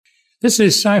This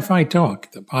is Sci-Fi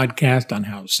Talk, the podcast on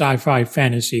how sci-fi,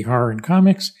 fantasy, horror, and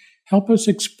comics help us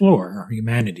explore our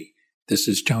humanity. This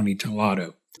is Tony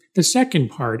Tolato. The second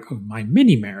part of my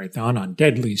mini-marathon on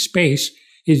deadly space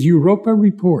is Europa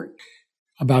Report,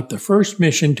 about the first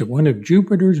mission to one of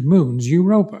Jupiter's moons,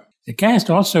 Europa. The cast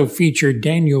also featured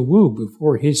Daniel Wu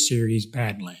before his series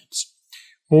Badlands.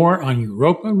 More on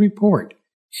Europa Report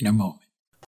in a moment.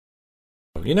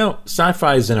 You know,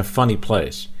 sci-fi is in a funny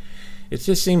place. It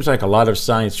just seems like a lot of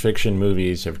science fiction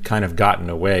movies have kind of gotten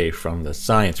away from the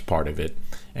science part of it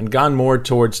and gone more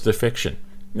towards the fiction.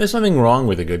 There's nothing wrong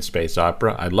with a good space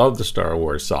opera. I love the Star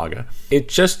Wars saga.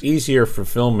 It's just easier for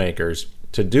filmmakers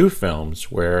to do films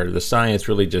where the science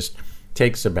really just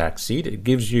takes a back seat. It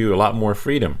gives you a lot more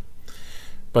freedom.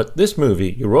 But this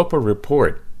movie, Europa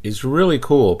Report, is really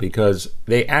cool because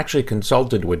they actually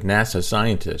consulted with NASA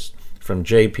scientists from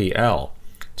JPL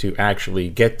to actually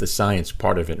get the science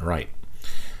part of it right.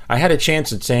 I had a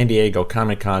chance at San Diego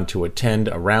Comic-Con to attend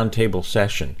a roundtable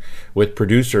session with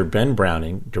producer Ben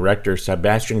Browning, director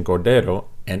Sebastian Cordero,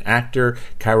 and actor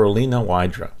Carolina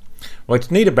Wydra. What's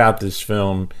neat about this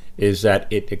film is that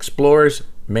it explores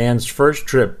man's first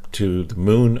trip to the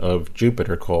moon of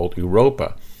Jupiter called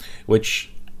Europa, which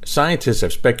scientists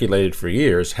have speculated for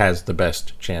years has the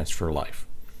best chance for life.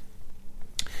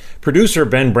 Producer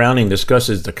Ben Browning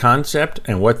discusses the concept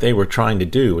and what they were trying to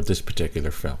do with this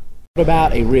particular film. What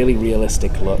about a really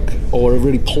realistic look, or a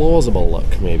really plausible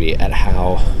look, maybe, at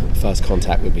how first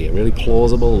contact would be? A really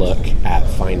plausible look at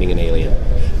finding an alien.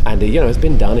 And, it's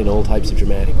been done in all types of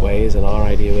dramatic ways, and our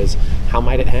idea was, how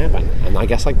might it happen? And I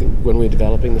guess, when we were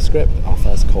developing the script, our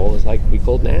first call was, we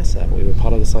called NASA. We were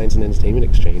part of the Science and Entertainment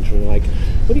Exchange, and we were like,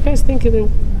 what do you guys think of the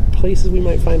places we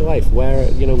might find life,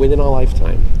 where, within our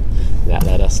lifetime? And that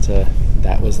led us to,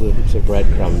 that was the sort of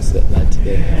breadcrumbs that led to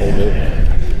the whole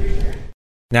movement.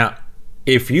 Now,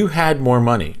 if you had more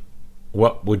money,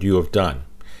 what would you have done?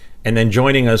 And then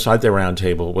joining us at the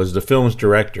roundtable was the film's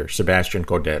director, Sebastian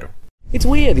Cordero. It's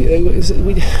weird.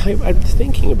 I'm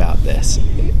thinking about this.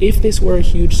 If this were a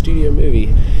huge studio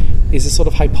movie, is a sort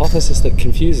of hypothesis that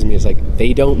confuses me. It's like,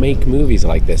 they don't make movies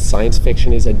like this. Science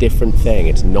fiction is a different thing.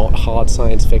 It's not hard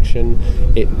science fiction.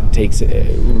 It takes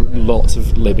lots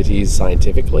of liberties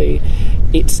scientifically.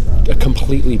 It's a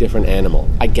completely different animal.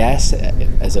 I guess,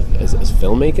 as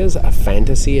filmmakers, a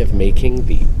fantasy of making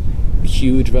the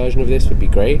huge version of this would be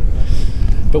great.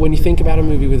 But when you think about a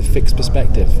movie with a fixed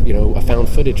perspective, a found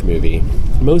footage movie,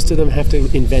 most of them have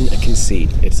to invent a conceit.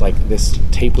 It's like, this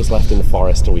tape was left in the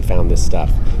forest and we found this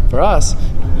stuff. For us,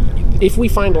 if we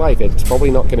find life, it's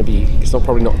probably not going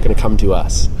to come to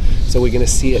us. So we're going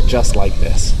to see it just like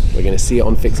this. We're going to see it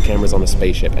on fixed cameras on a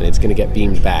spaceship, and it's going to get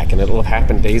beamed back, and it'll have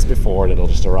happened days before, and it'll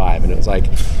just arrive. And it was like,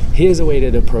 here's a way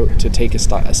to take a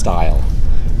style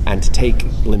and to take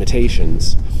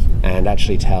limitations and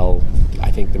actually tell,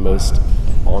 I think, the most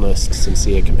honest,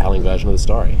 sincere, compelling version of the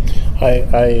story.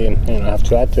 I have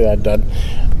to add to that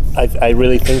I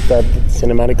really think that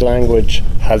cinematic language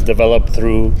has developed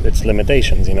through its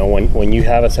limitations. When you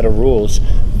have a set of rules,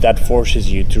 that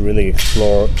forces you to really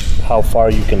explore how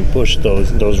far you can push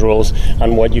those rules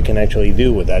and what you can actually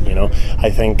do with that. I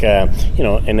think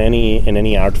in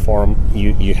any art form,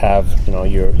 you have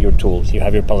your tools, you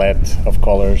have your palette of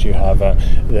colors, you have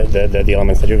the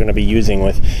elements that you're going to be using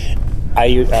with.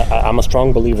 I'm a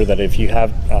strong believer that if you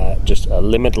have just a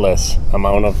limitless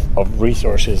amount of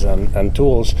resources and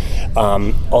tools,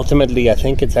 ultimately I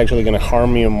think it's actually going to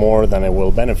harm you more than it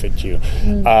will benefit you.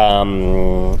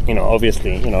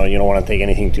 Obviously, you don't want to take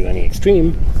anything to any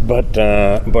extreme, but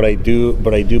I do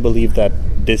believe that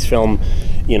this film,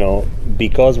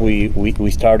 because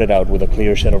we started out with a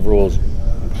clear set of rules,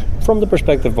 from the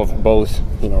perspective of both,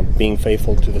 being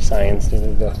faithful to the science,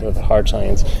 the hard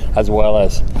science, as well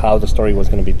as how the story was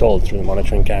going to be told through the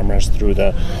monitoring cameras, through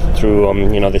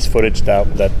this footage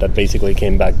that basically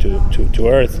came back to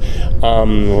Earth.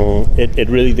 It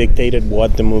really dictated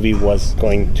what the movie was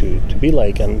going to be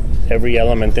like, and every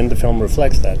element in the film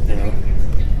reflects that.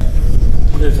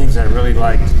 One of the things I really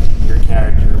liked in your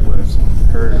character was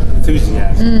her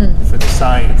enthusiasm for the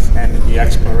science and the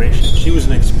exploration. She was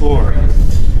an explorer.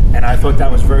 And I thought that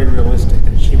was very realistic,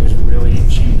 that she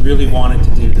really wanted to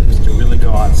do this, to really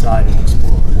go outside and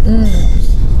explore. It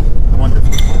was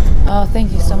wonderful. Oh,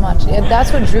 thank you so much. Yeah,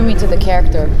 that's what drew me to the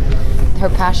character, her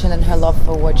passion and her love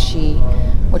for what she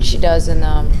does, and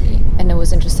it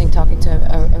was interesting talking to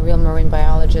a real marine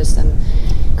biologist and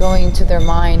going into their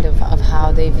mind of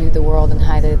how they view the world and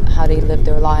how they live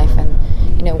their life. And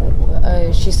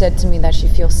she said to me that she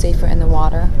feels safer in the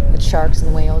water with sharks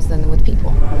and whales than with people,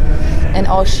 and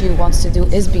all she wants to do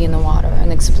is be in the water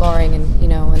and exploring, and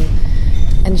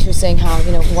and she was saying how,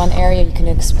 you know, one area you can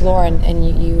explore and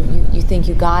you think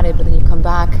you got it, but then you come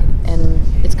back and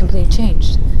it's completely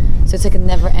changed. So it's like a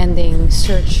never-ending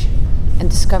search and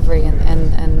discovery,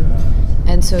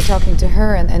 and so talking to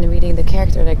her and reading the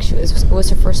character, like it was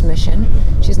her first mission.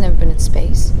 She's never been in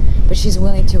space, but she's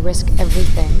willing to risk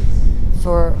everything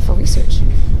for research.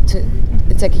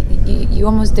 It's like you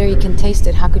almost there, you can taste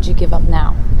it. How could you give up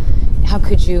now? How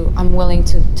could you? I'm willing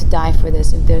to die for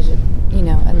this. If there's, you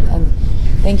know, and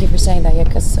thank you for saying that,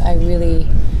 because I really,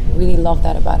 really love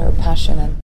that about her passion.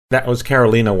 And that was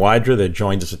Carolina Wydra that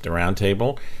joined us at the round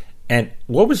table. And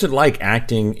what was it like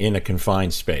acting in a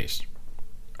confined space?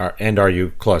 And are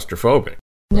you claustrophobic?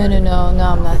 No, I'm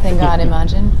not. Thank God,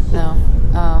 imagine. No,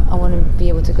 I want to be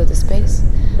able to go to space.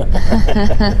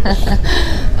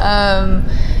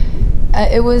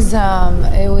 It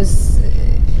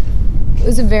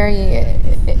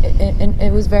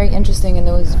was very interesting, and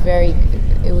it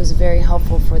was very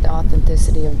helpful for the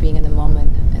authenticity of being in the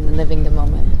moment and living the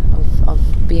moment of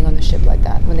being on the ship like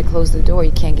that. When they close the door,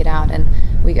 you can't get out, and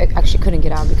we actually couldn't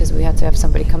get out because we had to have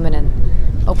somebody come in and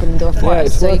open the door for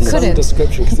us. So it's some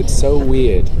description because it's so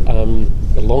weird. A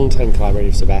long-time collaborator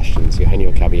of Sebastian's,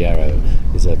 Eugenio Caballero,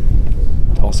 is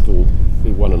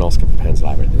he won an Oscar for Pan's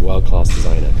Labyrinth, a world-class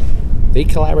designer. They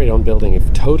collaborated on building a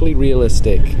totally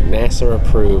realistic,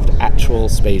 NASA-approved actual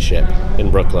spaceship in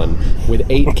Brooklyn with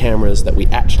 8 cameras that we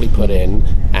actually put in,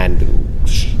 and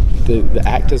the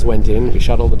actors went in, we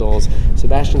shut all the doors.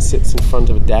 Sebastian sits in front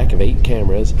of a deck of 8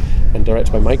 cameras and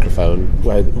directs by microphone,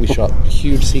 where we shot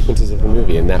huge sequences of the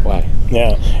movie in that way.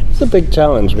 Yeah, it's a big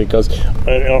challenge because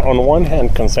on one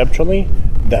hand, conceptually,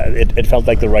 that it felt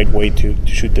like the right way to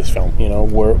shoot this film. You know,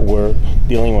 we're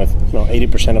dealing with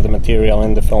 80% of the material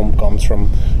in the film comes from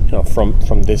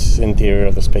from this interior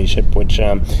of the spaceship, which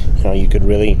you could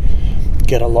really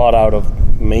get a lot out of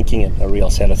making it a real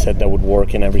set, a set that would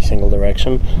work in every single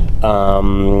direction.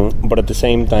 But at the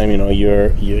same time,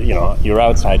 you're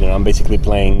outside. I'm basically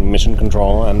playing mission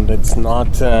control, and it's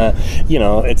not.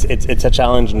 It's a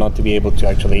challenge not to be able to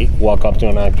actually walk up to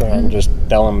an actor and just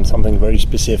tell him something very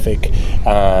specific.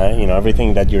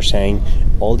 Everything that you're saying,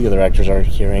 all the other actors are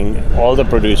hearing, all the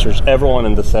producers, everyone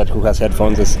in the set who has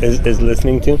headphones is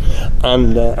listening to,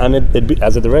 and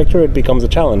as a director, it becomes a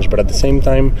challenge. But at the same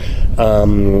time,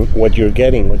 what you're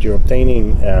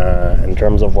obtaining in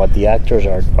terms of what the actors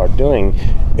are doing,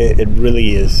 it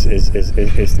really is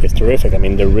terrific. I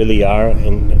mean, they really are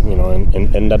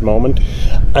in that moment,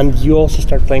 and you also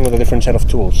start playing with a different set of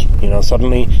tools.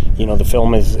 Suddenly, the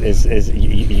film is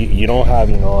you don't have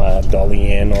a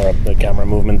dolly in or a camera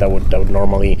movement that would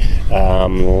normally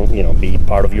be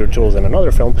part of your tools in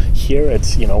another film. Here,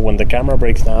 it's when the camera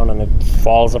breaks down and it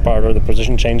falls apart or the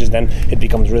position changes, then it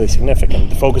becomes really significant.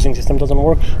 The focusing system doesn't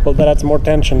work. Well, that adds more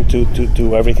tension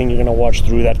to everything you're going to watch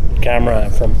through that camera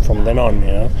from then on.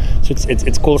 So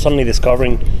it's cool suddenly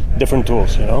discovering different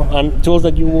tools, and tools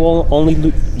that you will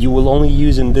only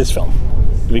use in this film,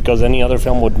 because any other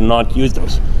film would not use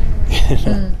those.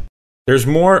 There's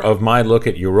more of my look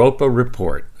at Europa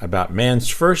report about man's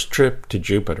first trip to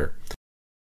Jupiter.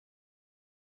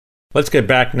 Let's get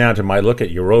back now to my look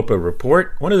at Europa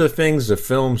report. One of the things the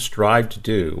film strived to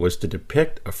do was to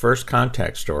depict a first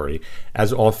contact story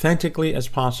as authentically as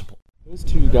possible. Those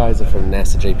 2 guys are from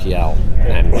NASA JPL,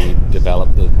 and we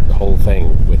developed the whole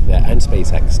thing with and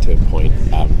SpaceX to a point,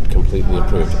 completely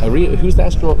approved. Who's the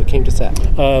astronaut that came to set?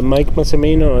 Mike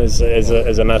Massimino is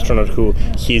an astronaut who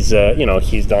he's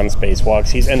done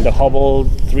spacewalks. He's in the Hubble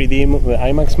 3D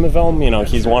IMAX film.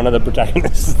 He's one of the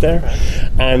protagonists there,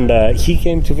 and he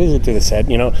came to visit to the set.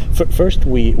 First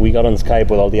we got on Skype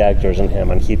with all the actors and him,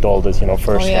 and he told us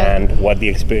firsthand what the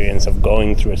experience of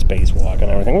going through a spacewalk and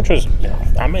everything, which was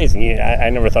amazing.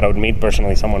 I never thought I would meet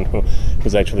personally someone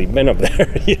who's actually been up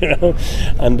there,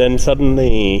 And then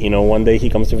suddenly, one day he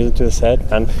comes to visit to the set,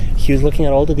 and he was looking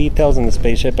at all the details in the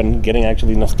spaceship and getting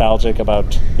actually nostalgic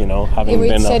about, having been up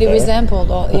there. He said he resembled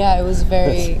all. Yeah, it was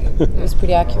it was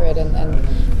pretty accurate. And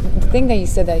the thing that he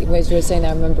said, that as you were saying,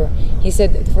 I remember, he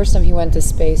said the first time he went to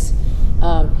space,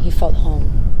 he felt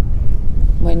home.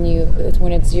 When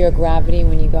it's zero gravity,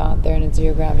 when you go out there and it's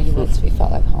zero gravity, he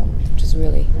felt like home, which is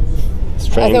really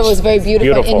strange. I thought it was very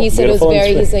beautiful. And he said it was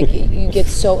very. He's like, you get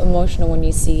so emotional when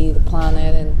you see the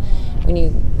planet and when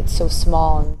it's so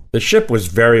small. The ship was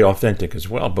very authentic as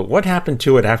well. But what happened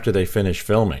to it after they finished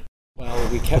filming?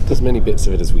 Well, we kept as many bits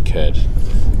of it as we could.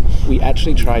 we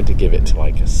actually tried to give it to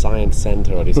like a science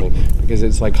center or something because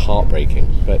it's like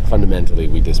heartbreaking, but fundamentally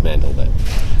we dismantled it.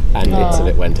 And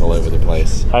it went all over the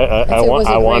place. I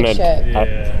wanted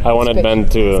Ben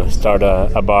to start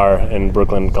a bar in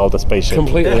Brooklyn called the Spaceship.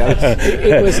 Completely.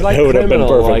 It was like it would have been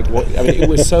criminal. perfect. It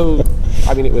was so.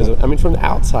 From the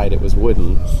outside it was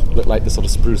wooden, looked like the sort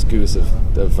of spruce goose of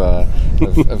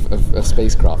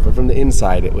spacecraft. But from the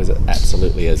inside, it was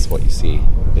absolutely as what you see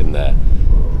in the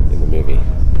movie.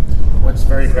 What's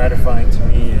very gratifying to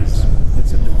me is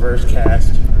it's a diverse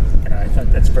cast, and I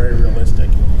think that's very realistic.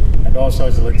 And also,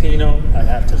 as a Latino, I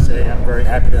have to say I'm very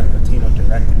happy that a Latino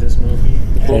directed this movie.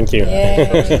 Thank you.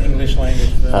 It's an English language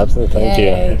film. Absolutely, thank you.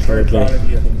 I'm very proud of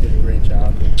you. I think you did a great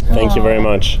job. Thank you very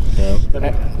much. Yeah.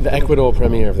 The Ecuador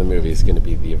premiere of the movie is going to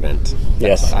be the event.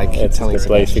 Yes, I keep it's telling the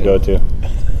place to go to.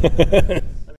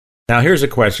 Now, here's a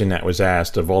question that was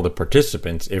asked of all the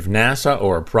participants. If NASA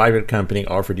or a private company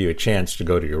offered you a chance to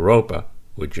go to Europa,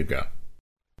 would you go?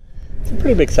 It's a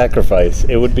pretty big sacrifice.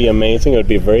 It would be amazing. It would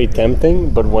be very tempting.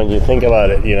 But when you think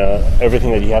about it, everything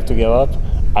that you have to give up,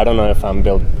 I don't know if I'm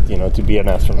built, to be an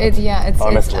astronaut.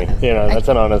 Honestly, that's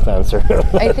an honest answer.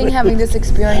 I think having this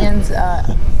experience,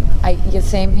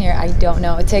 same here. I don't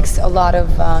know. It takes a lot of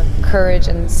courage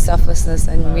and selflessness,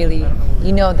 and really,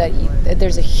 that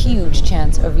there's a huge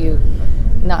chance of you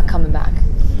not coming back.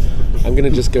 I'm going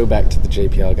to just go back to the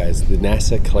JPL guys. The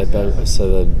NASA Clipper,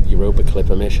 so the Europa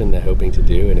Clipper mission they're hoping to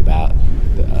do in about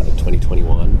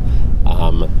 2021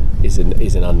 is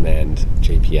an unmanned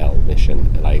JPL mission.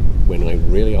 And when I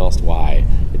really asked why,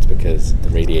 it's because the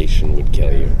radiation would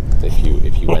kill you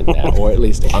if you went there, or at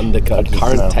least under current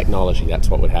technology, that's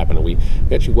what would happen. And we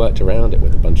actually worked around it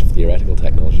with a bunch of theoretical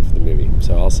technology for the movie.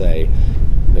 So I'll say,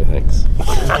 no thanks.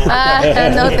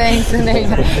 No thanks.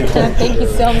 Thank you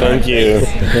so much. Thank you.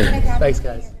 Thanks,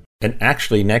 guys. And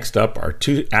actually, next up are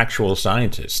two actual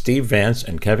scientists, Steve Vance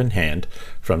and Kevin Hand,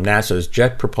 from NASA's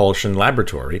Jet Propulsion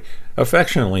Laboratory,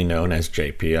 affectionately known as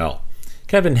JPL.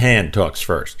 Kevin Hand talks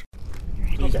first.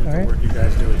 Pleased with the work you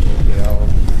guys do at JPL.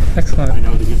 Excellent. I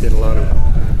know that you did a lot of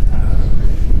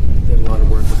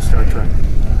work with Star Trek,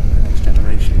 Next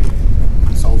Generation,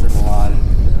 consulted a lot.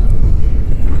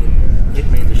 It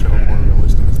made the show more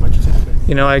realistic as much as it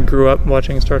could. I grew up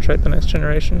watching Star Trek: The Next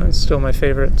Generation. It's still my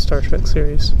favorite Star Trek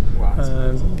series. Wow.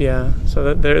 So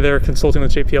that they're consulting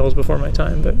with JPLs before my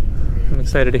time, but I'm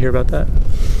excited to hear about that.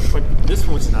 But this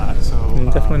one's not. So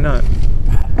Definitely not.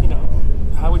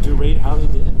 How would you rate how they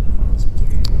did?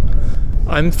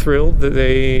 I'm thrilled that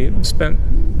they spent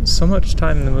so much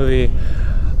time in the movie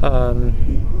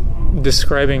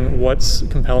describing what's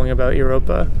compelling about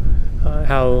Europa.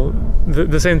 How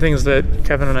the same things that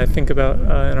Kevin and I think about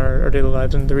in our daily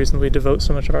lives, and the reason we devote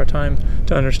so much of our time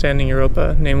to understanding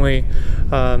Europa, namely,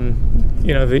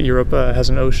 that Europa has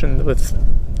an ocean with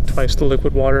twice the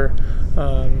liquid water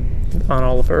on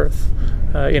all of Earth,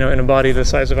 in a body the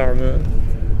size of our moon.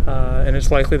 And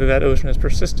it's likely that ocean has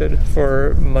persisted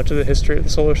for much of the history of the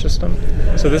solar system.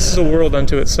 So this is a world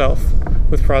unto itself,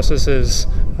 with processes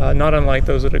not unlike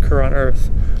those that occur on Earth,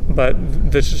 but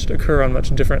that just occur on much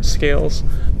different scales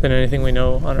than anything we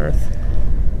know on Earth.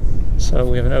 So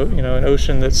we have an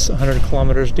ocean that's 100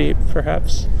 kilometers deep,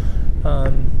 perhaps,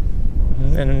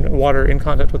 and water in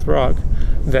contact with rock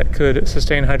that could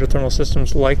sustain hydrothermal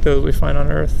systems like those we find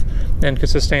on Earth, and could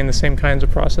sustain the same kinds of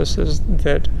processes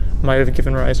that might have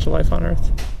given rise to life on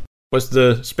Earth. Was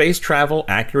the space travel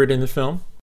accurate in the film?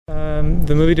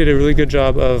 The movie did a really good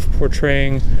job of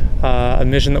portraying a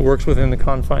mission that works within the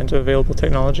confines of available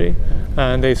technology,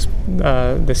 and we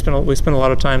spent a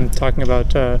lot of time talking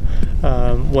about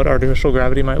what artificial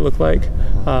gravity might look like,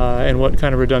 and what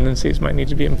kind of redundancies might need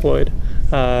to be employed,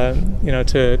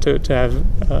 to have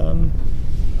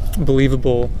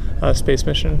believable space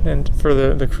mission, and for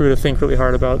the crew to think really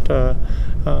hard about how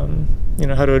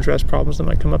to address problems that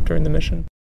might come up during the mission.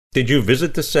 Did you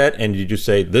visit the set and did you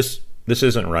say this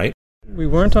isn't right? We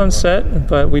weren't on set,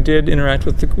 but we did interact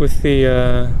with the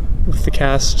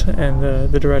cast and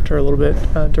the director a little bit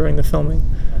during the filming.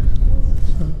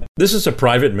 This is a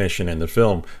private mission in the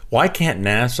film. Why can't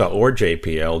NASA or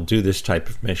JPL do this type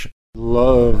of mission?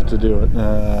 Love to do it,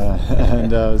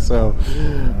 so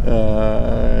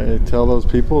tell those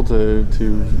people to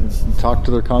talk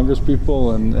to their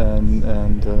congresspeople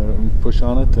and push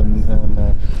on it,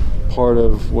 and part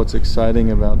of what's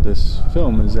exciting about this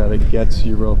film is that it gets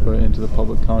Europa into the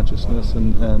public consciousness,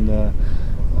 and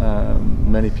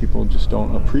many people just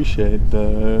don't appreciate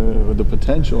the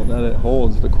potential that it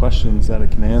holds, the questions that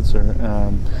it can answer,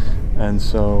 and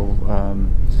so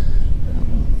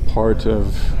part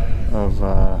of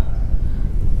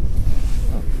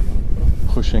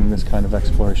pushing this kind of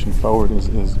exploration forward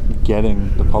is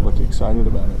getting the public excited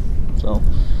about it. So,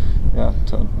 yeah,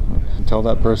 tell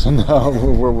that person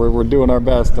we're doing our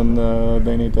best, and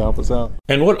they need to help us out.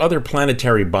 And what other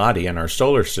planetary body in our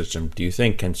solar system do you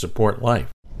think can support life?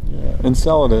 Yeah.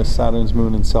 Enceladus, Saturn's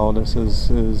moon Enceladus,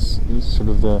 is sort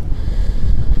of the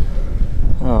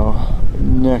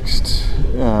next,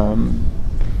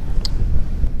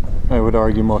 I would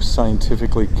argue, most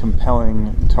scientifically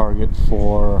compelling target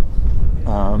for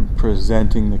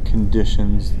presenting the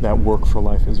conditions that work for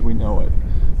life as we know it.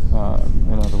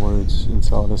 In other words,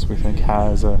 Enceladus, we think,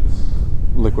 has a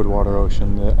liquid water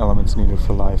ocean, the elements needed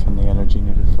for life and the energy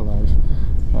needed for life.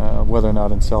 Whether or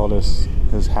not Enceladus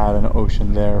has had an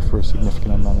ocean there for a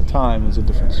significant amount of time is a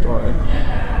different story.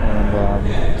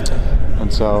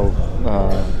 And so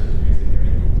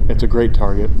it's a great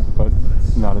target, but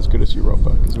not as good as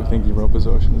Europa, because we think Europa's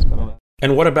ocean is better.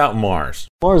 And what about Mars?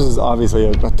 Mars is obviously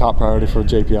a top priority for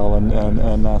JPL and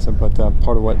NASA, but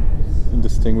part of what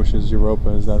distinguishes Europa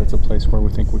is that it's a place where we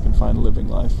think we can find living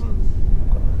life.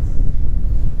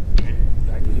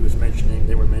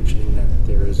 They were mentioning that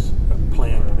there is a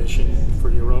planned mission for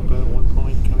Europa at one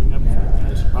point coming up.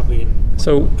 It's probably in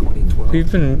 2012.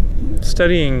 We've been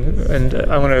studying, and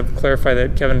I want to clarify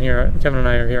that Kevin and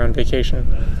I are here on vacation.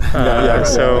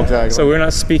 Exactly. So we're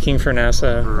not speaking for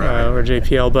NASA or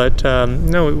JPL, but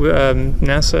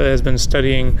NASA has been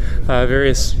studying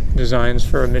various designs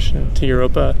for a mission to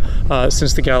Europa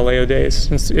since the Galileo days,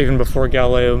 since even before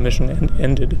Galileo mission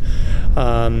ended.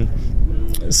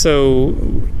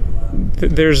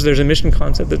 There's a mission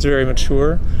concept that's very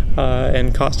mature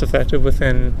and cost effective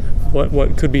within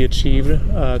what could be achieved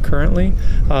currently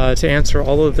to answer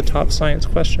all of the top science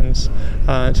questions.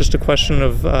 Just a question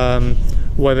of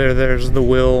whether there's the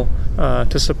will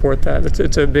to support that.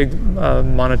 It's a big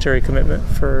monetary commitment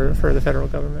for the federal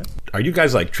government. Are you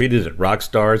guys treated as rock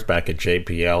stars back at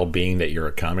JPL, being that you're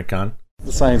a Comic-Con?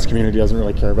 The science community doesn't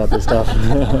really care about this stuff.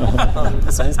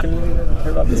 The science community doesn't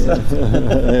care about this stuff.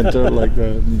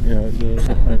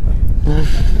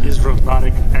 Is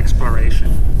robotic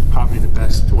exploration probably the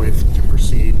best way to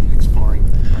proceed exploring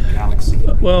our galaxy?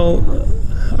 Well,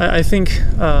 I think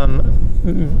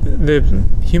the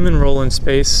human role in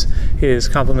space is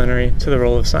complementary to the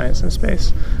role of science in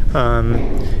space.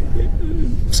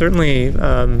 Certainly,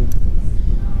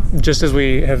 just as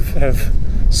we have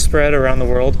spread around the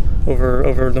world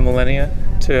over the millennia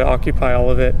to occupy all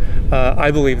of it,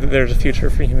 I believe that there's a future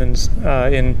for humans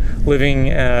in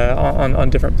living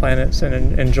on different planets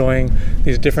and enjoying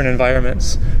these different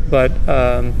environments. But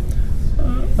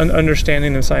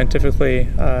understanding them scientifically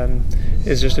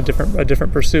is just a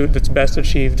different pursuit that's best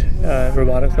achieved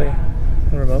robotically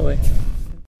and remotely.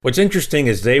 What's interesting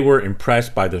is they were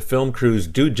impressed by the film crew's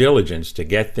due diligence to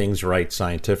get things right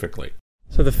scientifically.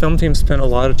 So the film team spent a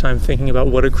lot of time thinking about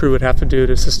what a crew would have to do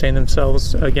to sustain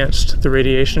themselves against the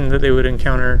radiation that they would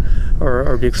encounter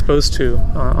or be exposed to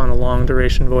on a long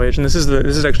duration voyage. And this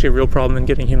is actually a real problem in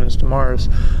getting humans to Mars.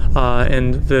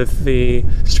 And the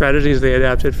strategies they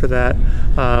adapted for that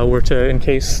were to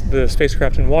encase the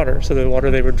spacecraft in water. So the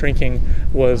water they were drinking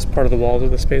was part of the walls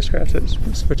of the spacecraft that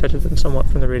protected them somewhat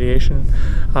from the radiation.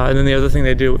 And then the other thing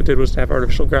they did was to have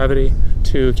artificial gravity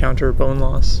to counter bone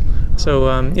loss.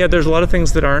 So there's a lot of things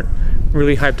that aren't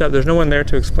really hyped up. There's no one there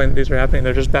to explain that these are happening.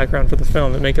 They're just background for the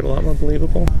film that make it a lot more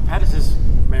believable. How does this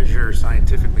measure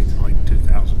scientifically to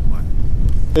 2001?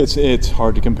 It's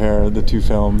hard to compare the two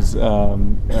films.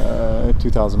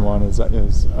 2001 is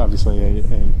obviously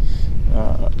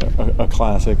a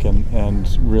classic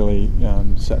and really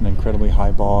set an incredibly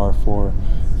high bar for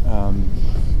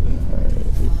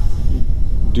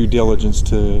due diligence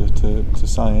to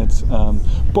science,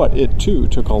 but it too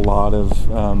took a lot of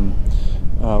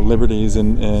liberties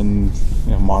in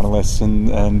monoliths and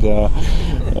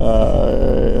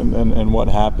what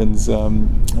happens out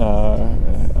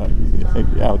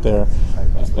there.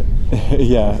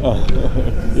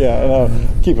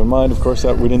 Keep in mind, of course,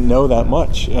 that we didn't know that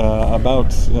much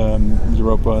about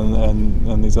Europa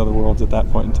and these other worlds at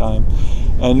that point in time.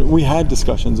 And we had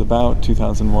discussions about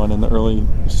 2001 in the early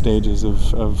stages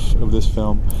of this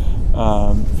film,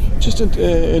 just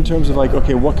in terms of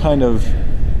okay, what kind of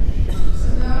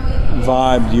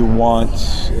vibe do you want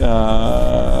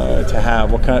to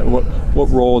have? What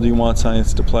role do you want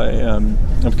science to play?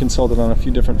 I've consulted on a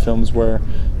few different films where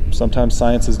sometimes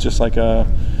science is just like a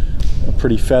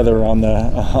pretty feather on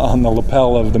the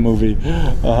lapel of the movie.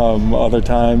 Other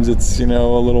times it's a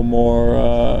little more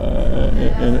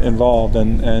involved,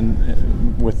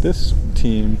 and with this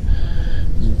team,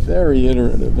 it's very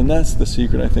iterative, and that's the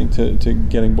secret, I think, to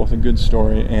getting both a good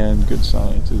story and good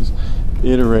science. Is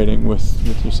iterating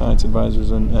with your science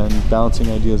advisors and balancing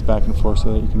ideas back and forth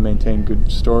so that you can maintain a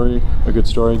good story,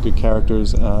 good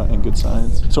characters, and good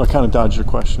science. So I kind of dodged your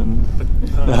question.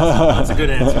 That's a good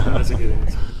answer.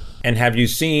 And have you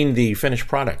seen the finished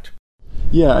product?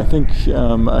 Yeah, I think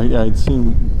I'd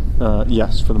seen,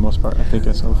 yes, for the most part. I think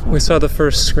I saw the film. We saw the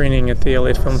first screening at the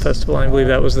LA Film Festival, and I believe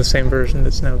that was the same version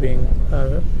that's now being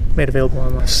made available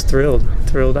online. I was thrilled,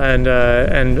 and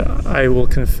I will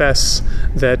confess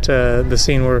that the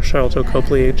scene where Charlton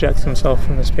Copley ejects himself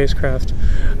from the spacecraft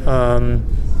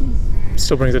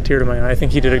still brings a tear to my eye. I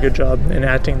think he did a good job in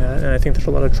acting that, and I think there's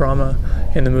a lot of drama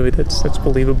in the movie that's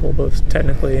believable, both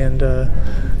technically and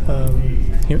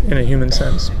in a human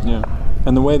sense. Yeah.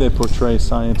 And the way they portray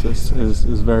scientists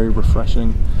is very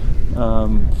refreshing.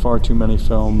 Far too many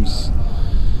films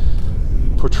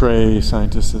portray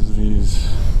scientists as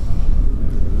these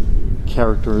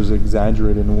characters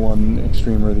exaggerated in one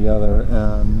extreme or the other,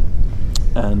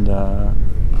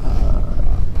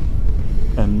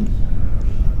 and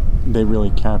they really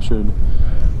captured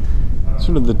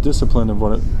sort of the discipline of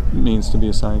what it means to be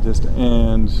a scientist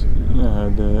and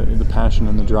the passion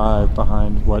and the drive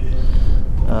behind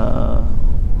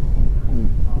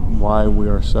why we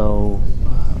are so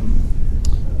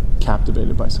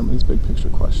captivated by some of these big picture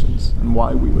questions, and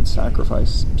why we would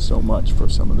sacrifice so much for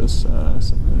some of these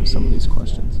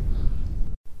questions.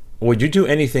 Would you do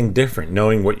anything different,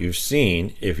 knowing what you've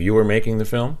seen, if you were making the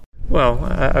film? Well,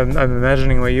 I'm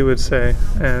imagining what you would say,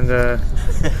 and I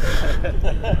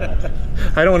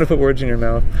don't want to put words in your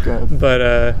mouth, but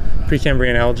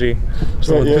Precambrian algae.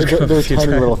 There's tiny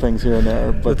little things here and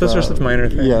there, but those are such minor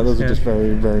things. Yeah, those are just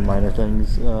very, very minor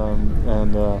things,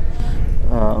 and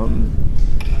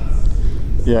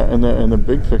the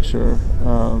big picture.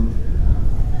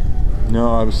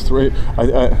 No, I was thrilled.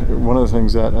 One of the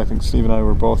things that I think Steve and I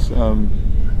were both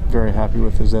very happy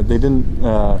with is that they didn't.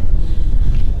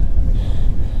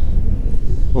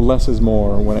 Less is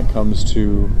more when it comes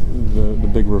to the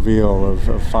big reveal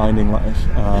of finding life,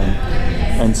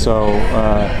 and so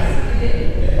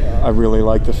I really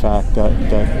like the fact that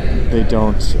they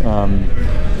don't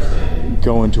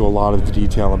go into a lot of the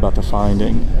detail about the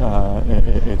finding.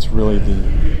 It's really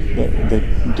they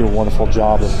do a wonderful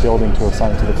job of building to a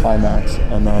scientific climax,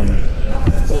 and then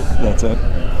that's it.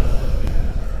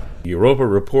 Europa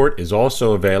Report is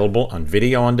also available on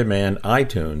video on demand,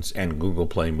 iTunes, and Google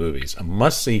Play Movies. A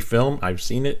must-see film. I've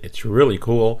seen it. It's really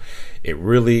cool. It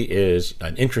really is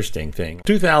an interesting thing.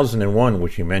 2001,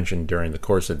 which you mentioned during the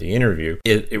course of the interview,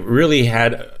 it really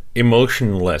had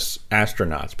emotionless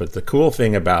astronauts. But the cool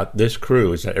thing about this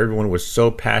crew is that everyone was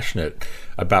so passionate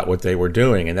about what they were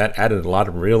doing, and that added a lot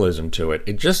of realism to it.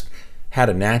 It just had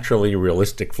a naturally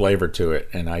realistic flavor to it,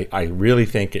 and I really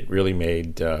think it really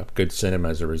made good cinema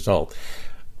as a result.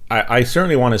 I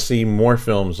certainly want to see more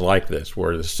films like this,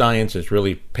 where the science is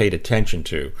really paid attention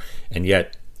to, and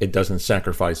yet it doesn't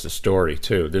sacrifice the story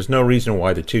too. There's no reason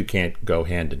why the two can't go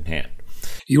hand in hand.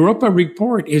 Europa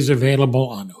Report is available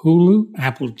on Hulu,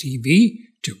 Apple TV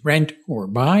to rent or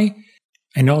buy,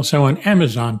 and also on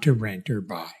Amazon to rent or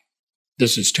buy.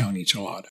 This is Tony Tillotto.